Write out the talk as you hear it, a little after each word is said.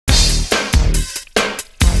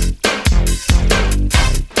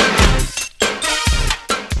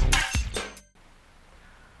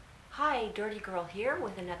Girl here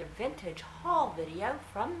with another vintage haul video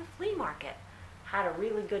from the flea market. Had a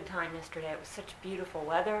really good time yesterday. It was such beautiful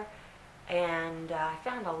weather, and I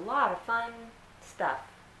found a lot of fun stuff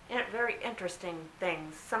and very interesting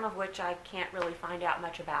things, some of which I can't really find out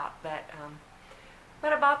much about, but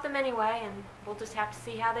I bought them anyway, and we'll just have to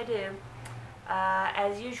see how they do.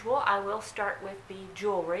 As usual, I will start with the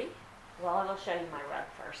jewelry. Well, I will show you my rug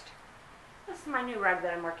first. This is my new rug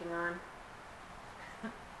that I'm working on.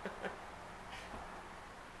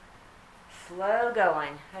 Slow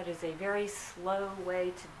going. That is a very slow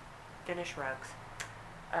way to finish rugs.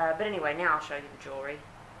 But anyway, now I'll show you the jewelry.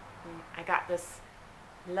 I got this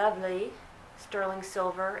lovely sterling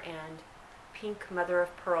silver and pink mother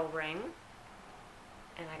of pearl ring,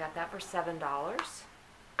 and I got that for $7.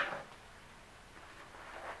 I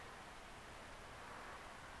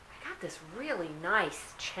got this really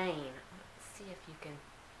nice chain. Let's see if you can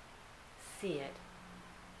see it.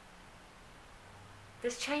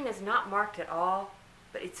 This chain is not marked at all,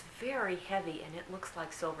 but it's very heavy and it looks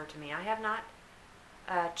like silver to me. I have not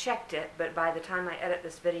checked it, but by the time I edit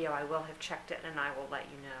this video I will have checked it and I will let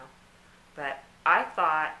you know. But I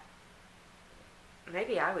thought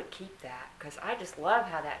maybe I would keep that because I just love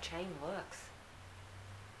how that chain looks.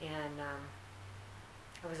 And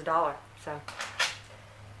it was $1, so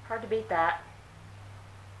hard to beat that.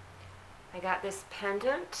 I got this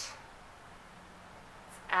pendant.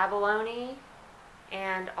 It's abalone.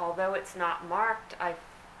 And although it's not marked, I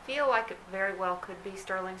feel like it very well could be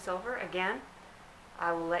sterling silver. Again,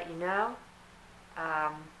 I will let you know.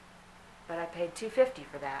 But I paid $2.50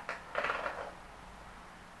 for that.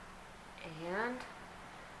 And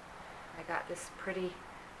I got this pretty,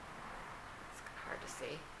 it's hard to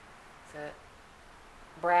see, it's a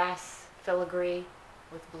brass filigree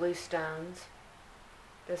with blue stones.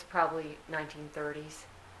 This is probably 1930s.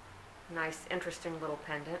 Nice, interesting little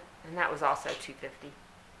pendant, and that was also $2.50.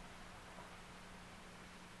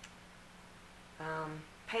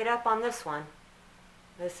 Paid up on this one.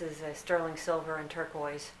 This is a sterling silver and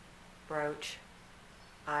turquoise brooch.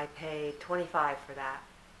 I paid $25 for that.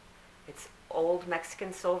 It's old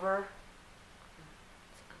Mexican silver.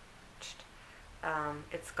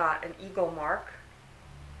 It's got an eagle mark.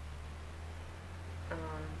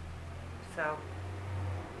 So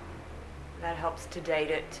that helps to date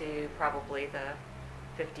it to probably the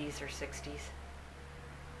 50s or 60s.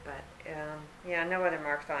 But yeah, no other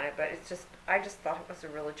marks on it, but it's just, I just thought it was a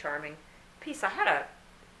really charming piece. I had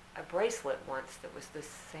a bracelet once that was this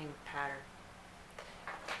same pattern.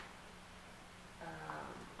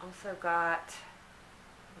 Also got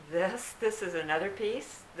this. This is another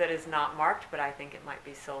piece that is not marked, but I think it might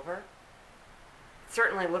be silver. It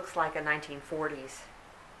certainly looks like a 1940s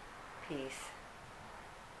piece.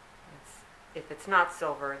 If it's not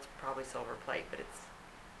silver, it's probably silver plate, but it's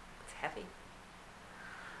heavy.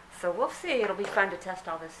 So we'll see. It'll be fun to test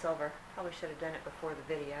all this silver. Probably should have done it before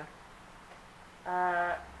the video.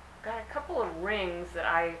 Got a couple of rings that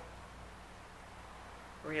I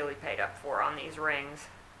really paid up for on these rings,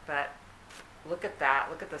 but look at that.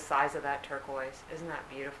 Look at the size of that turquoise. Isn't that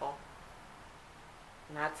beautiful?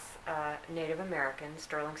 And that's Native American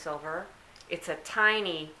sterling silver. It's a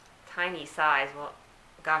tiny, tiny size. Well,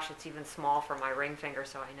 gosh, it's even small for my ring finger,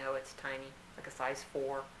 so I know it's tiny, like a size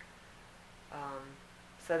 4.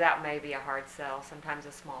 So that may be a hard sell. Sometimes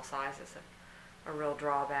a small size is a real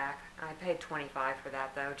drawback. I paid $25 for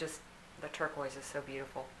that, though. Just the turquoise is so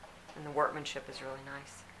beautiful, and the workmanship is really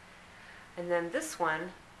nice. And then this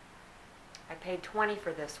one, I paid $20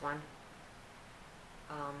 for this one.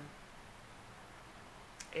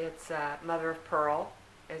 It's mother of pearl.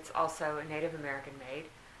 It's also a Native American made.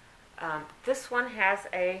 This one has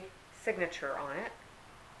a signature on it.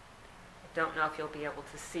 I don't know if you'll be able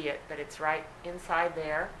to see it, but it's right inside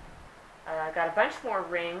there. I got a bunch more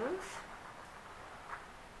rings.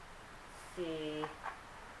 Let's see.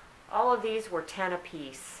 All of these were 10 a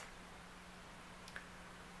piece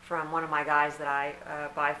from one of my guys that I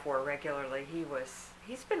buy for regularly.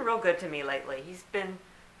 He's been real good to me lately.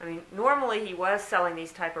 I mean, normally he was selling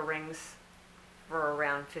these type of rings for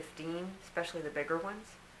around 15, especially the bigger ones.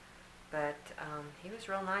 But he was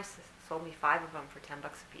real nice. Sold me 5 of them for $10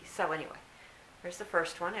 a piece. So anyway, here's the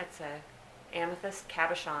first one. It's a amethyst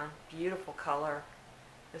cabochon. Beautiful color.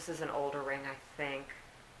 This is an older ring, I think.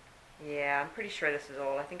 Yeah, I'm pretty sure this is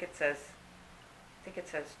old. I think it says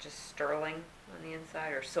just sterling on the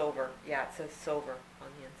inside, or silver. Yeah, it says silver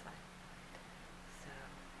on the inside. So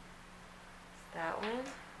it's that one.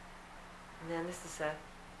 And then this is a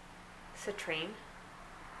citrine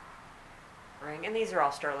ring, and these are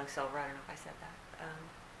all sterling silver. I don't know if I said that.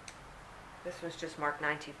 This was just marked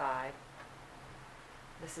 $95.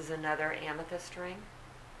 This is another amethyst ring.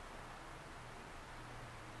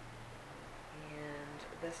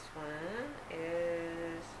 And this one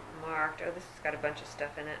is marked, oh, this has got a bunch of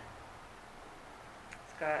stuff in it.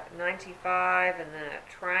 It's got 925 and then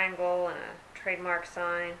a triangle and a trademark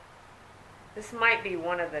sign. This might be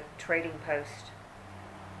one of the trading posts.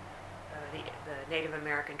 The Native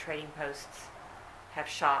American trading posts have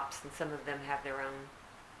shops, and some of them have their own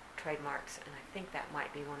trademarks, and I think that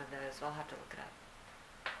might be one of those. I'll have to look it up.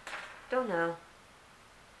 Don't know.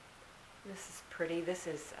 This is pretty. This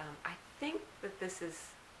is, I think that this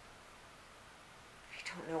is, I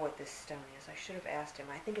don't know what this stone is. I should have asked him.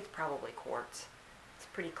 I think it's probably quartz. It's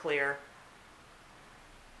pretty clear.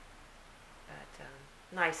 But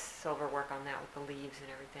nice silver work on that with the leaves and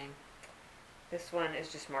everything. This one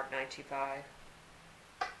is just marked 925.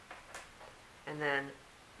 And then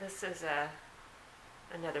this is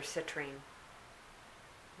another citrine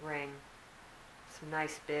ring. Some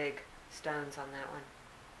nice big stones on that one.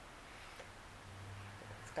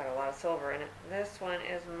 It's got a lot of silver in it. This one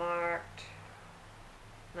is marked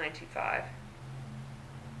 925.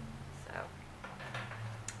 So,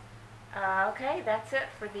 okay, that's it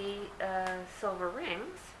for the silver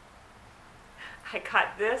rings. I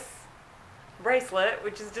got this bracelet,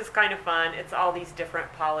 which is just kind of fun. It's all these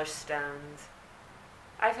different polished stones.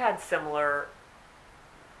 I've had similar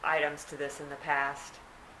items to this in the past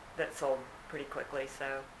that sold pretty quickly,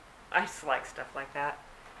 so I just like stuff like that.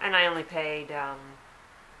 And I only paid,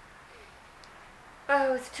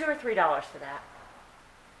 it's $2 or $3 for that.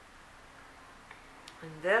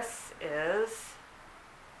 And this is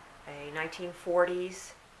a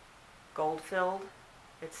 1940s gold filled.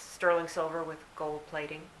 It's sterling silver with gold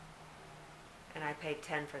plating. And I paid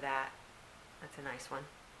 $10 for that. That's a nice one.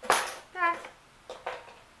 Ah.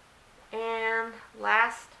 And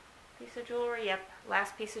last piece of jewelry. Yep,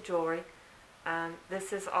 last piece of jewelry.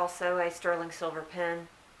 This is also a sterling silver pin.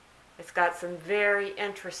 It's got some very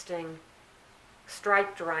interesting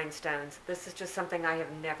striped rhinestones. This is just something I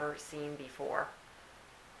have never seen before.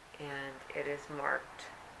 And it is marked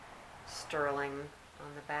sterling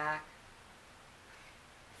on the back.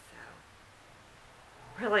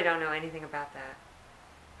 So, really don't know anything about that.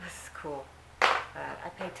 This is cool. I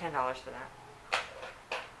paid $10 for that.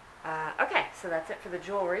 Okay, so that's it for the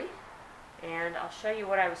jewelry. And I'll show you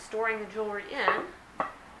what I was storing the jewelry in.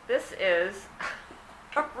 This is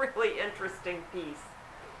a really interesting piece.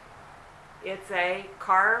 It's a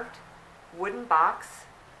carved wooden box,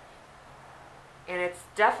 and it's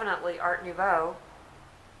definitely Art Nouveau.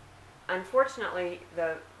 Unfortunately,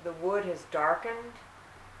 the wood has darkened,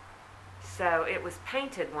 so it was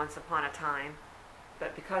painted once upon a time,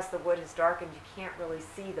 but because the wood has darkened, you can't really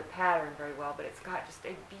see the pattern very well, but it's got just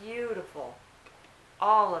a beautiful,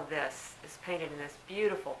 all of this is painted in this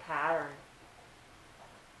beautiful pattern.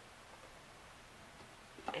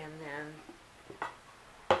 And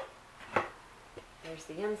then there's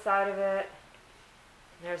the inside of it.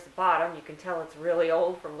 And there's the bottom. You can tell it's really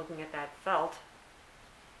old from looking at that felt.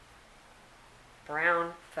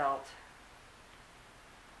 Brown felt.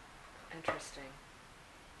 Interesting.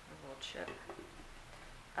 A little chip.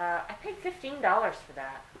 I paid $15 for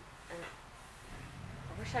that. And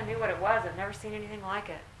I wish I knew what it was. I've never seen anything like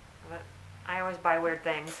it. But I always buy weird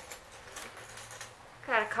things.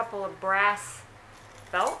 Got a couple of brass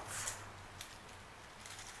belts.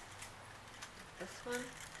 This one.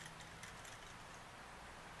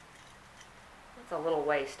 That's a little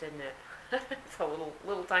waist, isn't it? It's a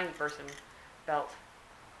little tiny person belt.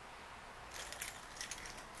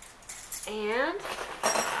 And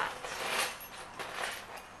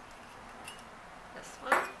this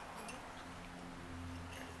one.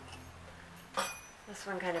 This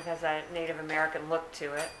one kind of has a Native American look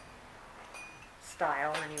to it.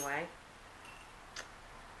 Style, anyway.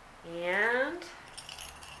 And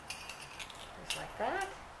just like that.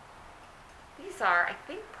 These are, I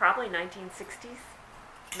think, probably 1960s,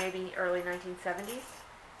 maybe early 1970s.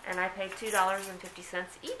 And I paid $2.50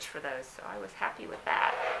 each for those, so I was happy with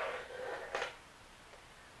that.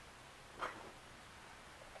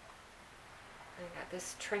 I got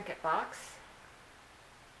this trinket box.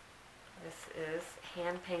 This is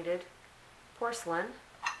hand-painted porcelain.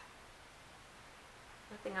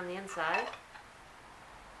 Nothing on the inside.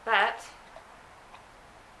 But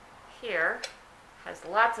here has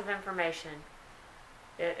lots of information.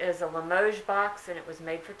 It is a Limoges box, and it was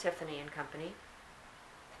made for Tiffany and Company.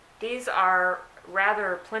 These are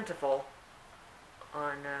rather plentiful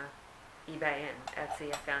on eBay and Etsy.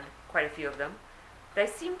 I found quite a few of them. They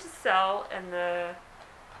seem to sell in the,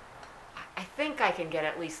 I think I can get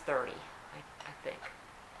at least 30, I think.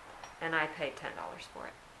 And I paid $10 for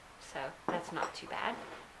it. So that's not too bad.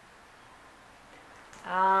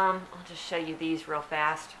 I'll just show you these real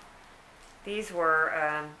fast. These were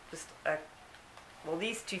well,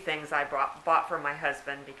 these two things I bought for my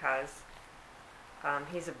husband because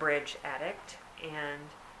he's a bridge addict and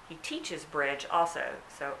he teaches bridge also.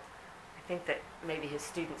 So I think that maybe his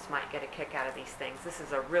students might get a kick out of these things. This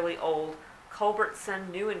is a really old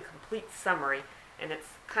Culbertson New and Complete Summary, and it's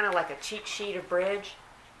kind of like a cheat sheet of bridge.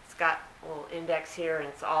 It's got a little index here, and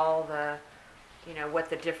it's all the, you know, what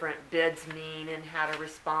the different bids mean and how to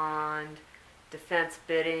respond, defense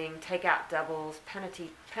bidding, takeout doubles,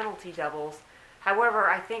 penalty doubles. However,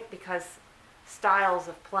 I think because styles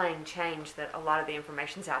of playing change that a lot of the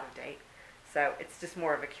information's out of date. So it's just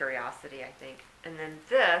more of a curiosity, I think. And then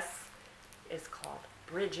this is called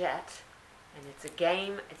Bridgette, and it's a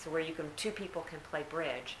game. It's where two people can play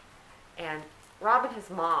bridge. And Rob and his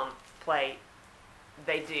mom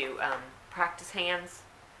they do practice hands.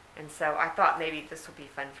 And so I thought maybe this would be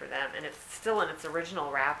fun for them. And it's still in its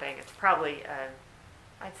original wrapping. It's probably,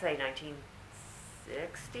 I'd say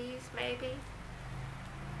 1960s maybe.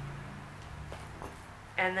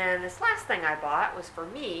 And then this last thing I bought was for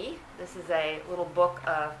me. This is a little book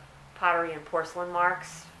of pottery and porcelain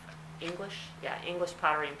marks. English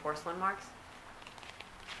pottery and porcelain marks.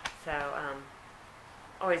 So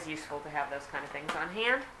always useful to have those kind of things on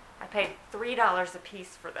hand. I paid $3 a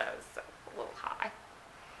piece for those, so a little high.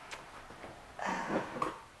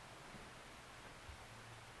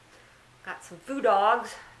 Got some foo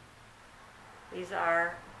dogs. These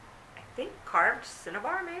are, I think, carved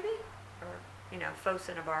cinnabar maybe? Or, you know, faux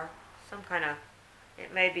cinnabar. Some kind of,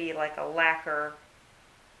 it may be like a lacquer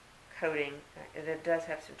coating. It does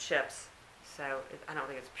have some chips, so I don't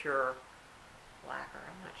think it's pure lacquer.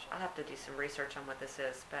 I'll have to do some research on what this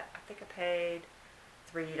is, but I think I paid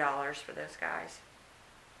 $3 for those guys.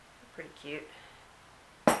 They're pretty cute.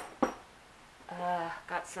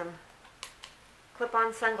 Got some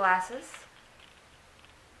clip-on sunglasses.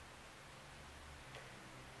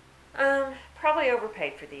 Probably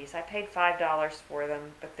overpaid for these. I paid $5 for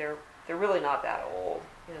them, but they're really not that old.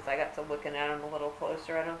 As I got to looking at them a little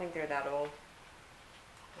closer, I don't think they're that old.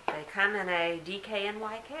 But they come in a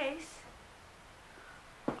DKNY case.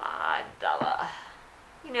 $5.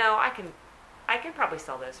 You know, I can probably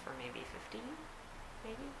sell those for maybe 15,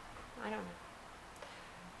 maybe. I don't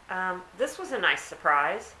know. This was a nice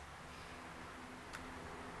surprise.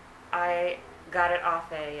 I got it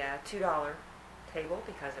off a $2 table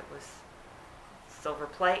because it was silver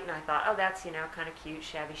plate, and I thought, oh, that's, you know, kind of cute,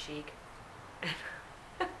 shabby chic.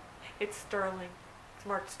 It's sterling. It's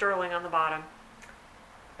marked sterling on the bottom.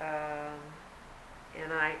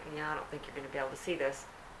 And I don't think you're going to be able to see this.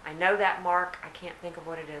 I know that mark. I can't think of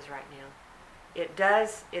what it is right now. It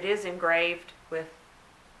is engraved with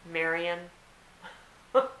Marion.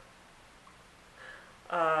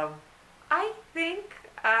 I think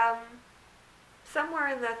somewhere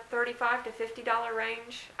in the $35 to $50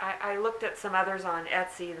 range. I looked at some others on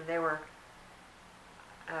Etsy, and they were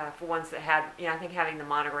for ones that had, I think having the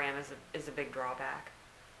monogram is a big drawback.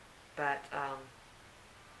 But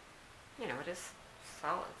it is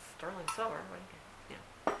solid sterling silver. What do you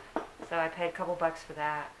get? So I paid a couple bucks for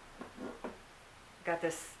that. Got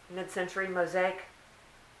this mid-century mosaic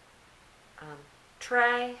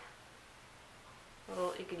tray.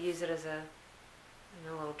 You could use it as a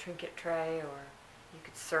little trinket tray, or you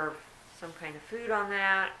could serve some kind of food on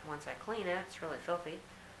that. Once I clean it, it's really filthy.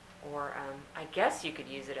 Or I guess you could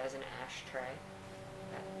use it as an ashtray.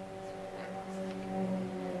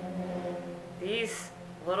 These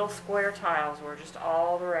little square tiles were just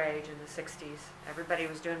all the rage in the 60s. Everybody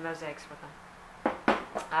was doing mosaics with them.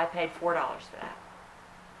 I paid $4 for that.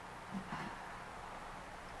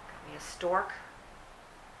 Got me a stork.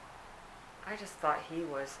 I just thought he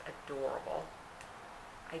was adorable.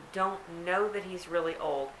 I don't know that he's really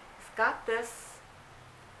old. He's got this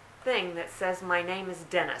thing that says, "My name is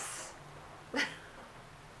Dennis."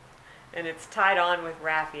 And it's tied on with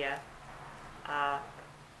raffia.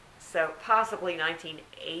 So possibly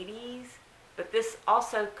 1980s, but this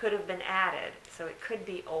also could have been added, so it could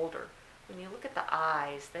be older. When you look at the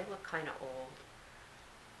eyes, they look kind of old.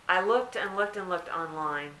 I looked and looked and looked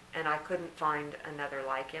online, and I couldn't find another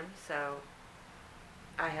like him, so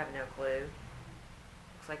I have no clue.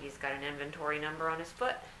 Looks like he's got an inventory number on his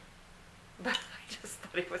foot, but I just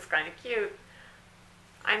thought he was kind of cute.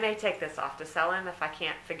 I may take this off to sell him if I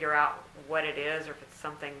can't figure out what it is or if it's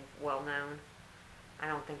something well known. I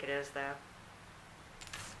don't think it is, though.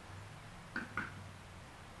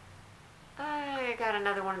 I got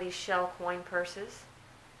another one of these shell coin purses.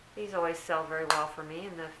 These always sell very well for me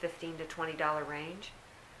in the $15 to $20 range.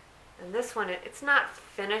 And this one, it's not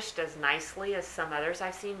finished as nicely as some others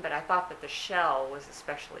I've seen, but I thought that the shell was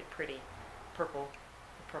especially pretty. Purple,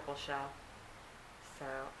 the purple shell. So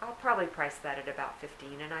I'll probably price that at about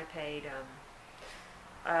 $15, and I paid,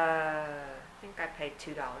 I think I paid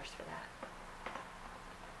 $2 for that.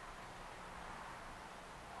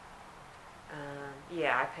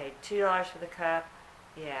 Yeah, I paid $2 for the cup.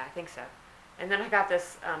 Yeah, I think so. And then I got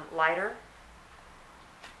this lighter.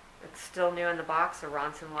 It's still new in the box, a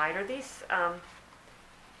Ronson lighter. These,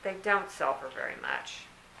 they don't sell for very much.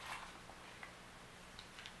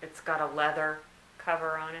 It's got a leather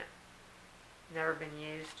cover on it. Never been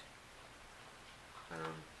used.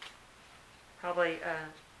 Probably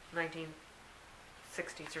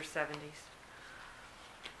 1960s or 70s.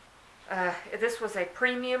 This was a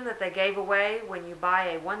premium that they gave away when you buy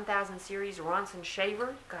a 1000 series Ronson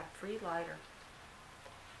shaver. Got a free lighter.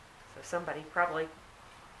 So somebody probably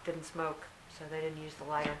didn't smoke, so they didn't use the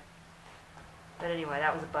lighter. But anyway,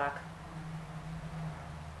 that was $1.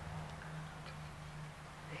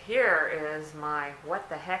 Here is my "what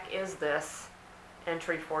the heck is this"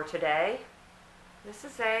 entry for today. This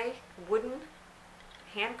is a wooden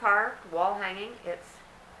hand-carved wall hanging. It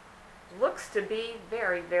looks to be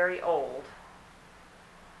very, very old.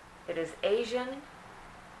 It is Asian.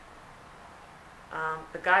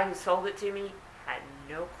 The guy who sold it to me had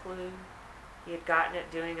no clue. He had gotten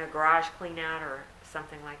it doing a garage clean out or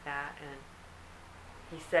something like that, and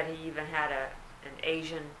he said he even had an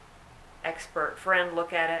Asian expert friend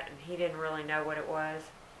look at it, and he didn't really know what it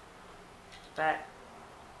was. But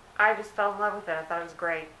I just fell in love with it. I thought it was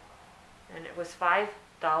great. And it was $5.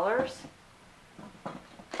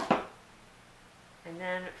 And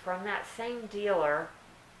then from that same dealer,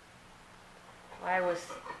 I was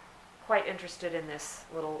quite interested in this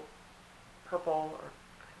little purple, or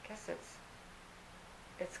I guess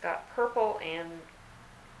it's got purple and,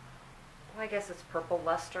 well, I guess it's purple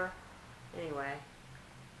luster. Anyway,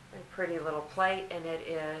 a pretty little plate, and it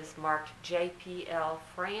is marked JPL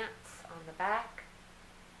France on the back.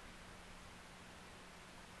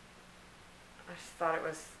 I just thought it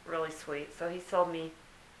was really sweet. So he sold me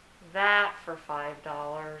that for $5,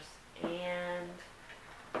 and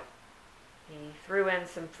he threw in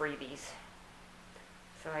some freebies.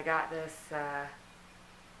 So I got this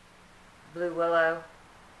blue willow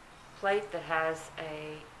plate that has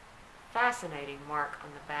a fascinating mark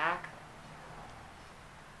on the back.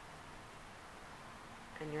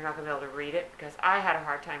 And you're not going to be able to read it because I had a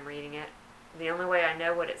hard time reading it. The only way I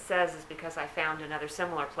know what it says is because I found another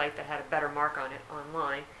similar plate that had a better mark on it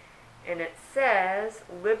online. And it says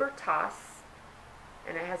Libertas,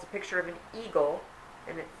 and it has a picture of an eagle,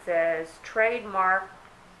 and it says trademark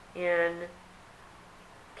in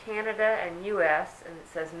Canada and US, and it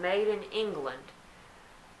says made in England.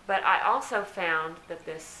 But I also found that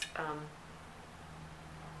this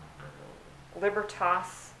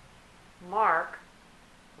Libertas mark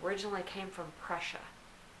originally came from Prussia.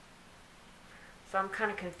 So I'm kind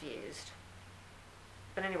of confused.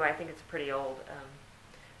 But anyway, I think it's a pretty old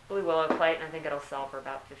blue willow plate, and I think it'll sell for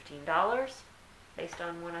about $15 based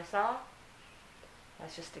on what I saw.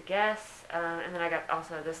 That's just a guess. And then I got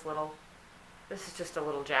also this is just a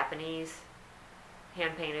little Japanese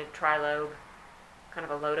hand-painted tri-lobe, kind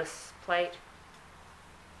of a lotus plate.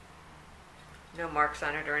 No marks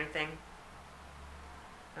on it or anything.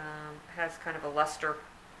 Has kind of a luster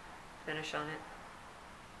finish on it.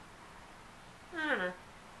 I don't know.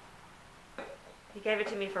 He gave it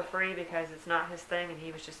to me for free because it's not his thing, and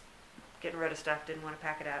he was just getting rid of stuff, didn't want to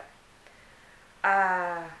pack it up.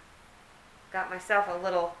 Got myself a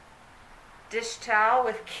little dish towel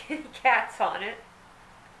with kitty cats on it.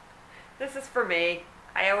 This is for me.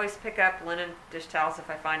 I always pick up linen dish towels if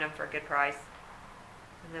I find them for a good price.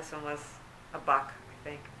 And this one was $1, I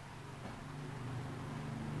think.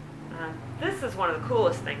 This is one of the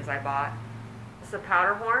coolest things I bought. It's a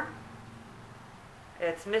powder horn.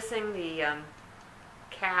 It's missing the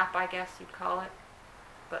cap, I guess you'd call it.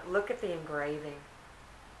 But look at the engraving.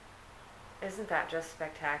 Isn't that just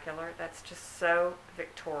spectacular? That's just so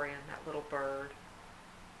Victorian, that little bird.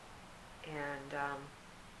 And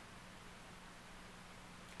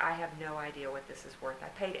I have no idea what this is worth. I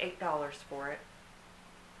paid $8 for it.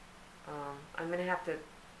 I'm going to have to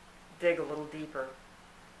dig a little deeper.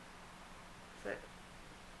 So,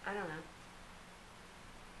 I don't know.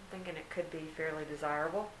 I'm thinking it could be fairly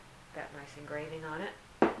desirable. That nice engraving on it.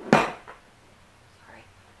 Sorry.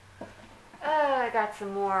 I got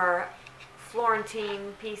some more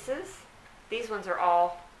Florentine pieces. These ones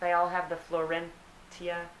are they all have the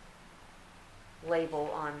Florentia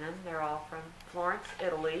label on them. They're all from Florence,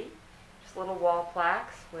 Italy. Just little wall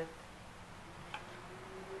plaques with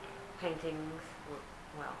paintings,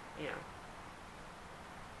 well, you know,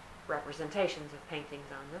 representations of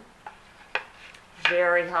paintings on them.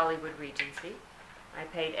 Very Hollywood Regency. I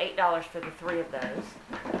paid $8 for the 3 of those,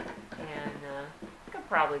 and I could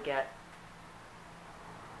probably get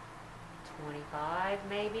 25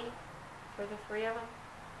 maybe for the 3 of them,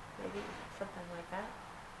 maybe something like that.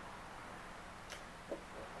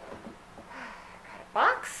 Got a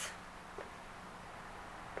box.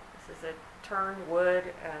 This is a turned wood,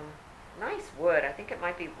 nice wood. I think it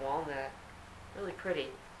might be walnut, really pretty.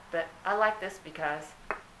 But I like this because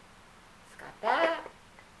it's got that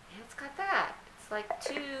and it's got that. It's like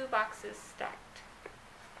 2 boxes stacked.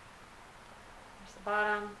 There's the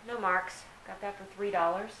bottom, no marks. Got that for $3.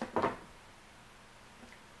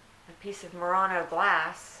 A piece of Murano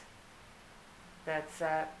glass that's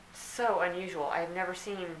so unusual. I've never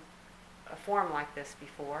seen a form like this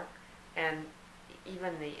before, and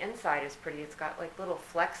even the inside is pretty. It's got like little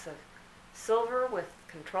flecks of silver with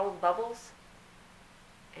controlled bubbles,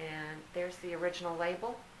 and there's the original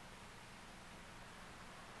label.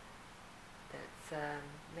 That's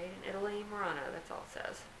made in Italy, Murano, that's all it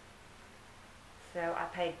says. So I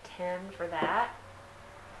paid $10 for that.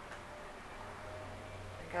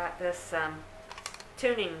 I got this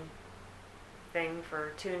tuning thing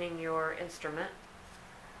for tuning your instrument.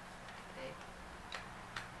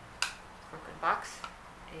 A broken box.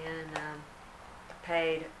 And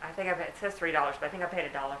paid, I think it says $3, but I think I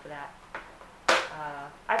paid $1 for that.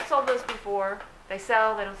 I've sold those before. They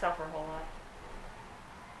sell, they don't sell for a whole lot.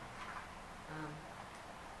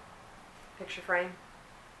 Picture frame.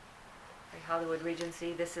 Hollywood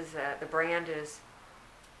Regency. This is the brand is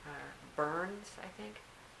Burns, I think,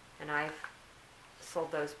 and I've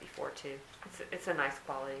sold those before too. It's a nice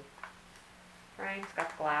quality frame. It's got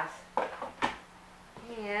the glass.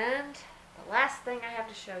 And the last thing I have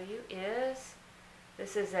to show you is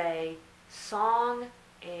this is a song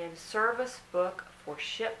and service book for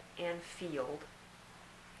ship and field.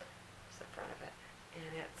 There's the front of it,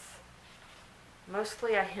 and it's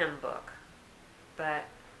mostly a hymn book, but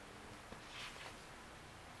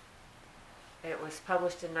it was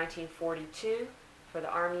published in 1942 for the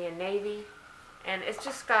Army and Navy, and it's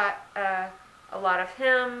just got a lot of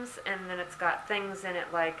hymns, and then it's got things in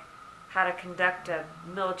it like how to conduct a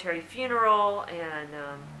military funeral, and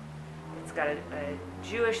it's got a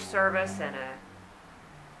Jewish service and a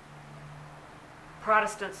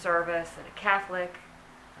Protestant service and a Catholic,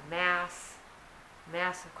 a Mass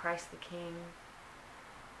of Christ the King.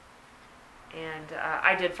 And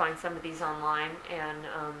I did find some of these online, and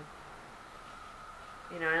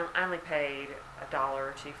you know, I only paid $1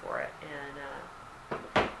 or $2 for it, and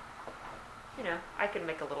you know, I could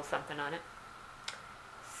make a little something on it.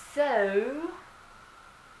 So,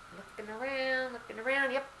 looking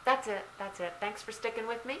around, yep, that's it. Thanks for sticking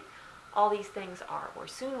with me. All these things are, or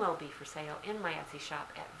soon will be, for sale in my Etsy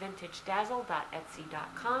shop at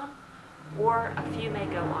vintagedazzle.etsy.com, or a few may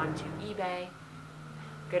go on to eBay.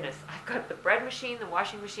 Goodness, I've got the bread machine, the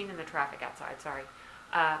washing machine, and the traffic outside, sorry.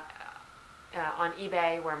 On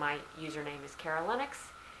eBay, where my username is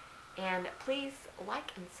Carolinux. And please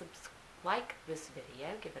like this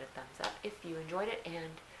video, give it a thumbs up if you enjoyed it,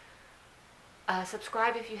 and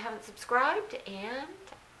subscribe if you haven't subscribed, and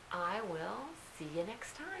I will see you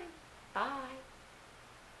next time. Bye.